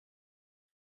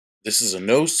This is a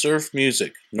No Surf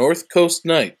Music North Coast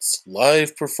Nights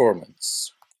live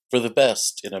performance. For the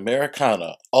best in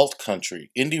Americana, alt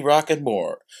country, indie rock, and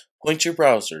more, point your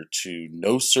browser to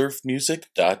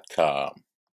nosurfmusic.com.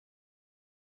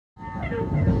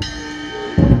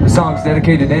 The song's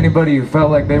dedicated to anybody who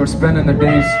felt like they were spending their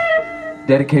days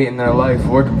dedicating their life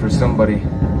working for somebody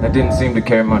that didn't seem to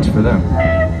care much for them.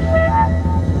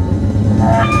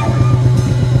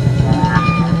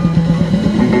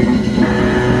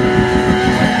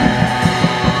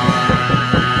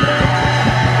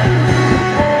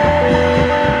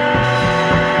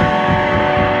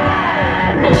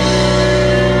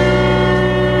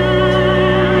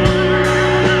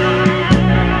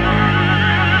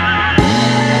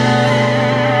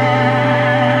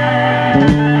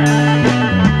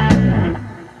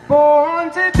 Born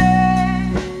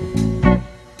today,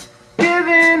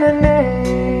 given a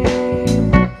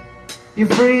name, you're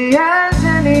free as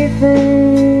anything.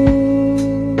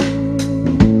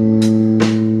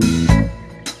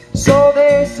 So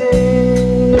they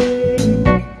say,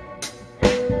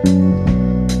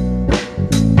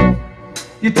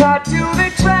 you're taught to the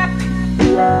track,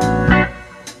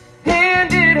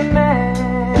 handed a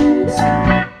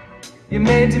mask, you're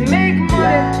made to make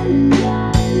money.